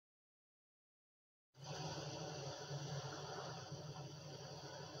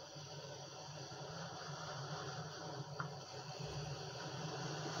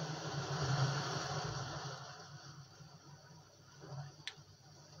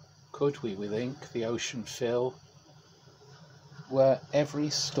could we with ink the ocean fill, were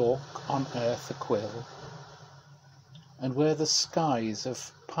every stalk on earth a quill, and were the skies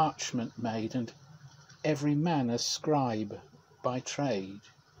of parchment made, and every man a scribe by trade,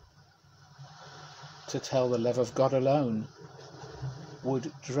 to tell the love of God alone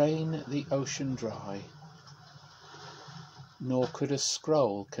would drain the ocean dry, nor could a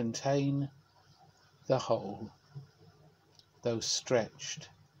scroll contain the whole, though stretched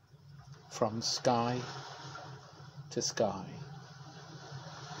from sky to sky.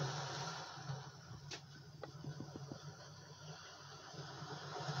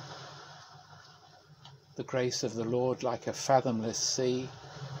 The grace of the Lord, like a fathomless sea,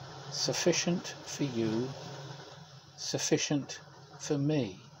 sufficient for you, sufficient for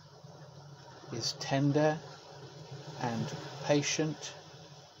me, is tender and patient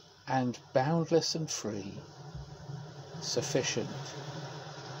and boundless and free, sufficient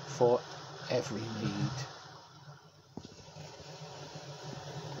for every need.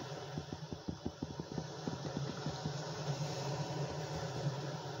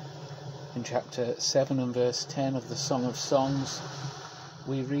 In chapter 7 and verse 10 of the Song of Songs,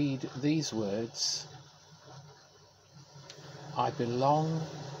 we read these words: I belong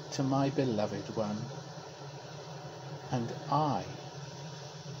to my beloved one, and I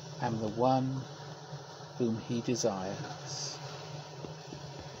am the one whom he desires.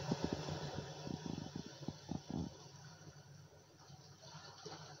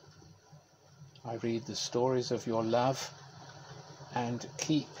 I read the stories of your love and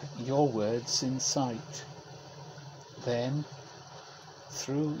keep your words in sight. Then,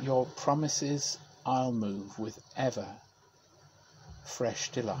 through your promises, I'll move with ever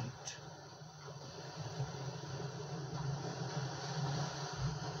fresh delight.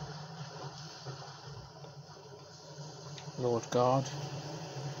 Lord God,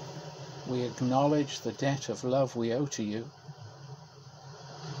 we acknowledge the debt of love we owe to you,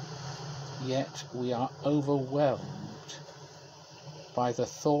 yet we are overwhelmed by the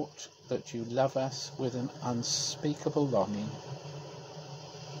thought that you love us with an unspeakable longing,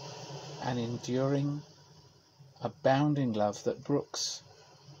 an enduring, abounding love that brooks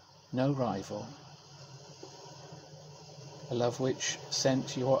no rival, a love which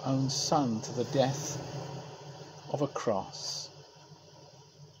sent your own Son to the death of a cross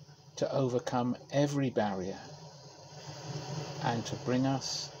to overcome every barrier and to bring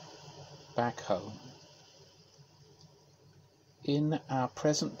us back home. In our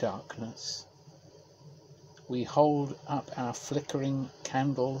present darkness, we hold up our flickering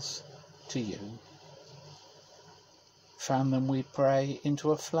candles to you. Fan them, we pray,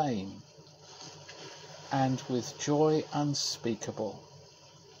 into a flame, and with joy unspeakable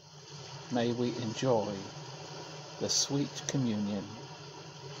may we enjoy the sweet communion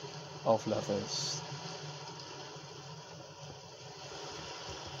of lovers.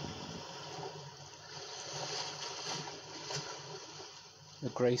 The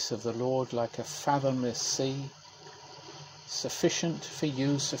grace of the Lord, like a fathomless sea, sufficient for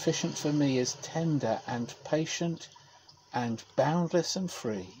you, sufficient for me, is tender and patient and boundless and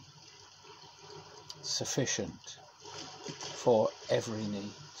free, sufficient for every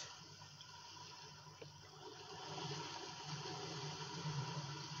need.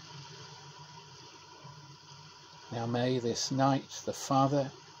 Now may this night the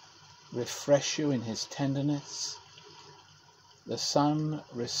Father refresh you in his tenderness, the Son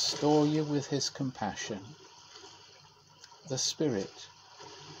restore you with his compassion, the Spirit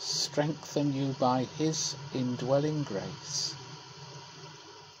strengthen you by his indwelling grace,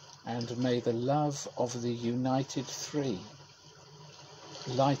 and may the love of the united three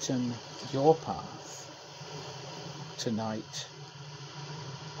lighten your path tonight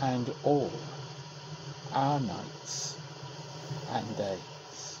and all our nights and day.